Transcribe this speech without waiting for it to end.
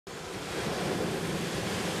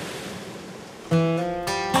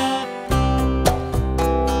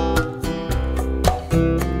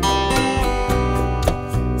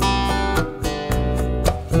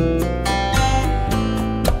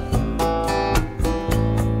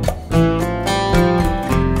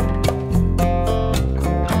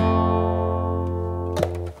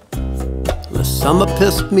summer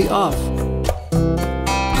pissed me off.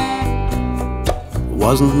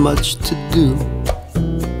 Wasn't much to do.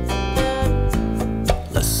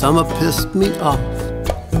 The summer pissed me off,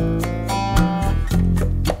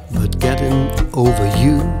 but getting over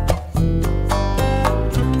you.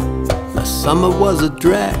 The summer was a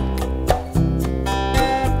drag.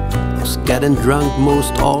 Was getting drunk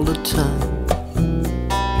most all the time.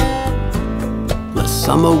 The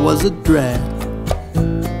summer was a drag.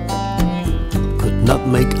 Could not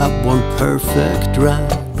make up one perfect rhyme.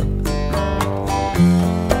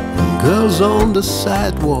 Girls on the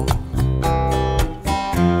sidewalk,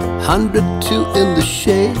 102 in the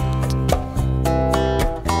shade.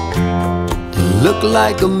 They look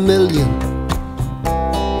like a million,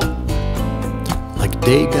 like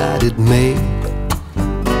they got it made.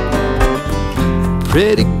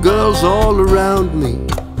 Pretty girls all around me,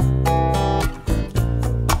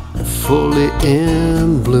 fully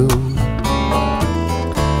in bloom,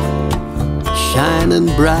 shining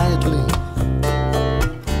brightly.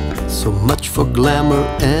 So much for glamour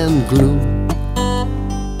and gloom.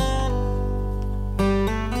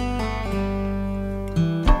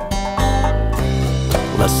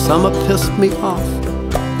 The summer pissed me off.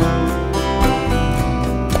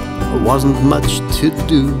 There wasn't much to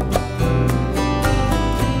do.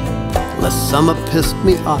 The summer pissed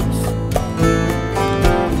me off,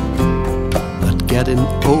 but getting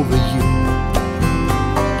over you.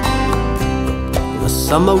 The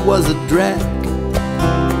summer was a drag.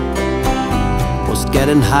 Was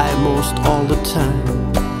getting high most all the time.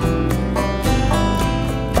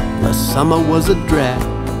 The summer was a drag.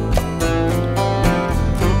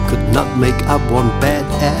 Could not make up one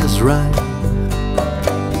bad-ass rhyme.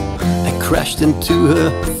 I crashed into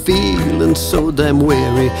her, feeling so damn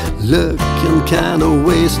weary, looking kinda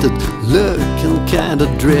wasted, looking kinda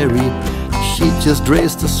dreary. She just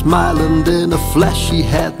raised a smile and in a flash she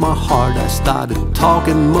had my heart. I started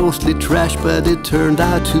talking mostly trash, but it turned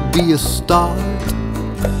out to be a start.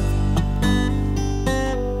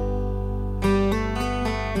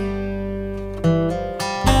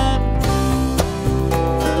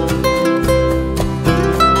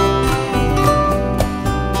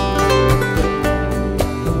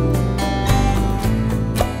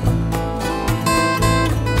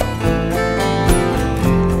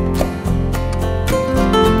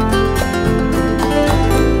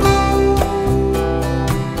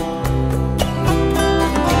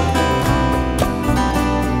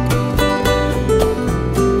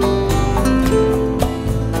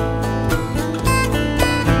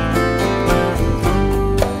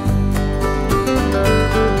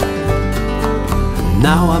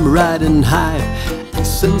 Now I'm riding high, and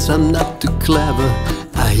since I'm not too clever,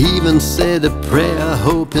 I even said a prayer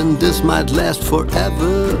hoping this might last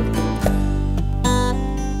forever.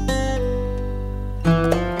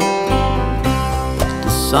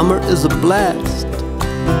 The summer is a blast,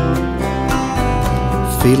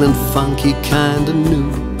 feeling funky kinda new.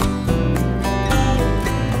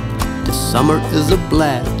 The summer is a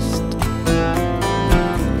blast,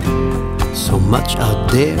 so much out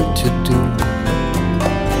there to do.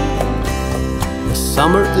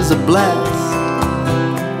 Summer is a blast,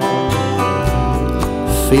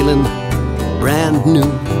 feeling brand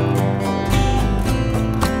new.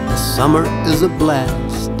 Summer is a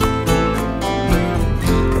blast,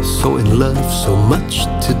 so in love, so much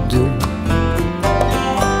to do.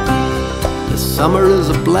 The summer is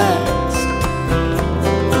a blast,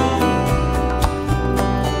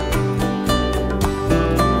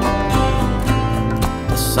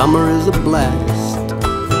 the summer is a blast.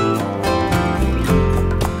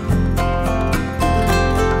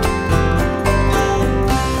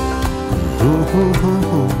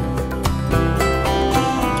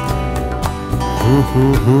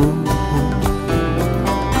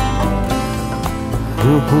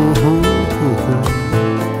 Mm-hmm.